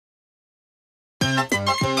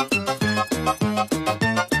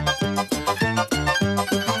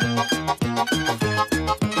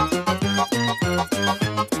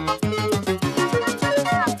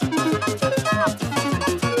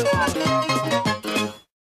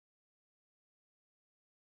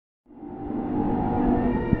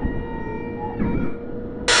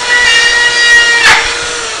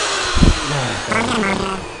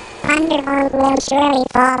thunderbolt will surely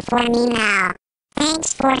fall for me now.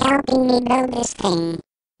 Thanks for helping me build this thing.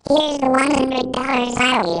 Here's the $100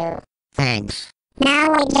 I owe you. Thanks.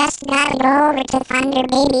 Now we just gotta go over to Thunder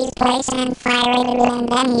Baby's place and fire it, and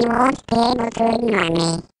then he won't be able to ignore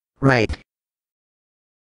me. Right.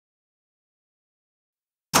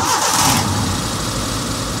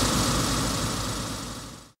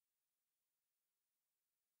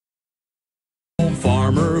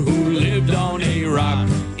 Farmer who lived on a rock,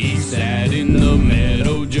 he sat in the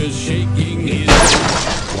meadow just shaking his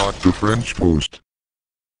What the French post?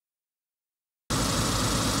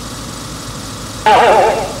 We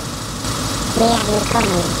have you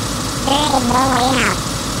cornered. There is no way out.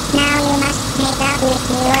 Now you must make up with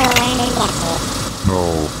me or Werner gets it. No.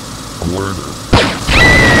 Werner.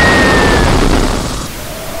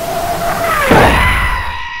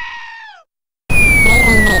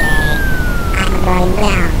 Mayday. I'm going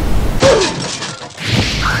down.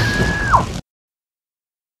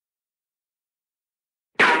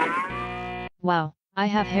 Wow, I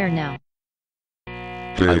have hair now.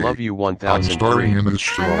 Hey, I love you I'm 1003. starring in this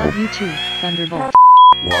show. I love you too, Thunderbolt.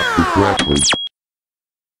 What the crap was?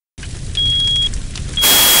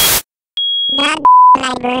 God,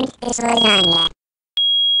 I burnt this lasagna.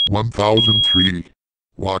 1003.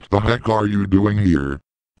 What the heck are you doing here?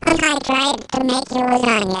 I tried to make you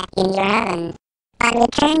lasagna in your oven. But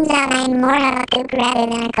it turns out I'm more of a cook rather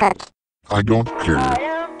than a cook. I don't care.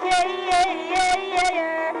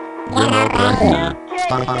 Get out of here.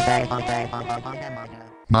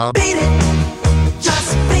 Now, Beat it,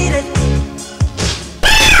 just beat it.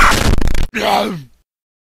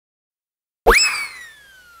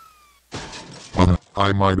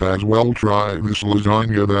 I might as well try this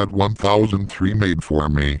lasagna that 1003 made for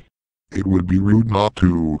me. It would be rude not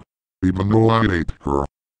to, even though I ate her.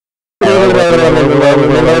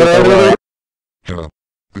 Yeah,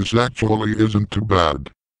 this actually isn't too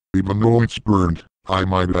bad. Even though it's burnt, I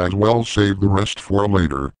might as well save the rest for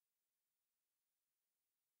later.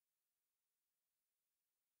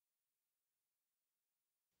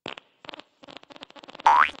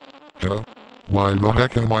 Yeah? Why the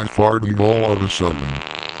heck am I farting all of a sudden?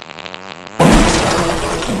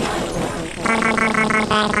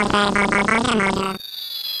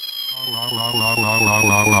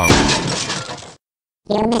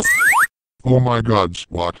 You missed. Oh my god,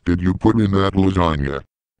 what did you put in that lasagna?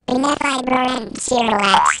 Peanut fiber and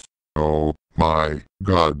Cerelac. Oh my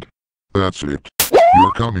god. That's it.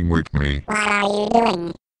 You're coming with me. What are you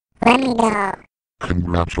doing? Let me go.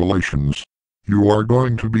 Congratulations. You are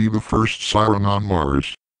going to be the first siren on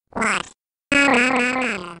Mars. What? Let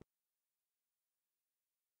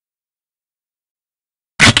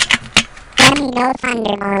me go,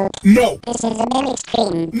 Thunderbolt. No! This is a bit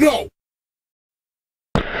extreme. No!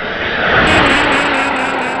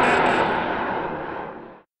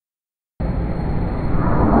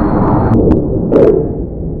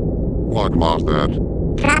 What was that?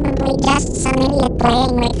 Probably just some idiot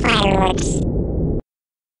playing with fireworks.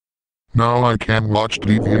 Now I can watch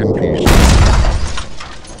TV in peace.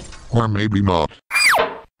 Or maybe not.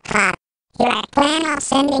 Ha. Your plan of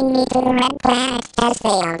sending me to the red planet has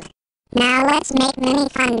failed. Now let's make many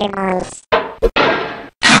thunderbolts.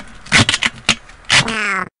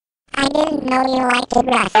 Wow. I didn't know you liked to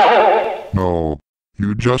brush. No.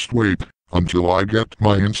 You just wait until I get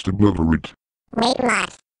my insta-obliterate. Wait,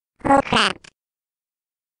 what? Oh crap.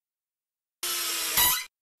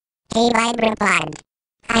 Hey, Vibrapod.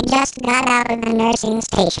 I just got out of the nursing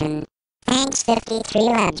station. Thanks, 53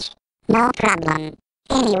 Ledge. No problem.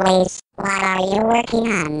 Anyways, what are you working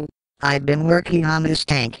on? I've been working on this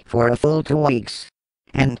tank for a full 2 weeks.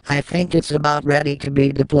 And I think it's about ready to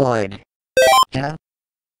be deployed. Yeah?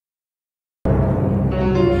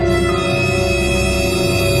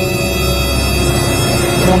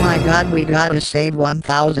 Oh my god, we gotta save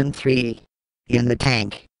 1003 in the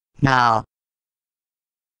tank. Now.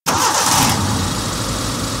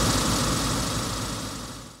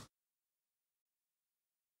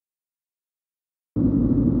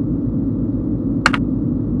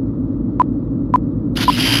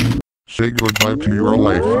 Say goodbye to your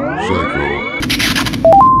life, Psycho.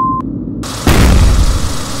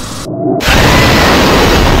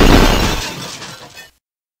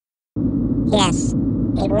 Yes,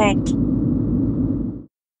 it worked.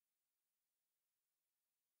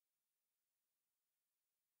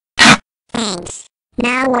 Thanks.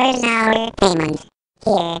 Now where's our payment?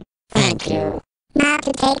 Here. Thank you. Now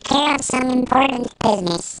to take care of some important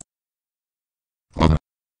business.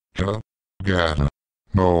 Yeah?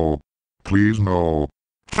 No. Please no.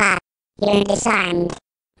 Ha. You're disarmed.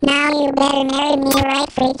 Now you better marry me right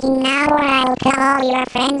freaking now or I'll tell all your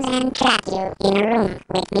friends and trap you in a room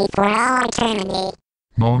with me for all eternity.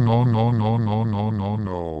 No, no, no, no, no, no, no,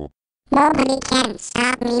 no. Nobody can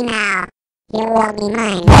stop me now. You will be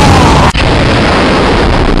mine.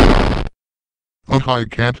 Oh, I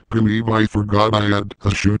can't believe I forgot I had a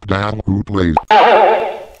shoot down who plays.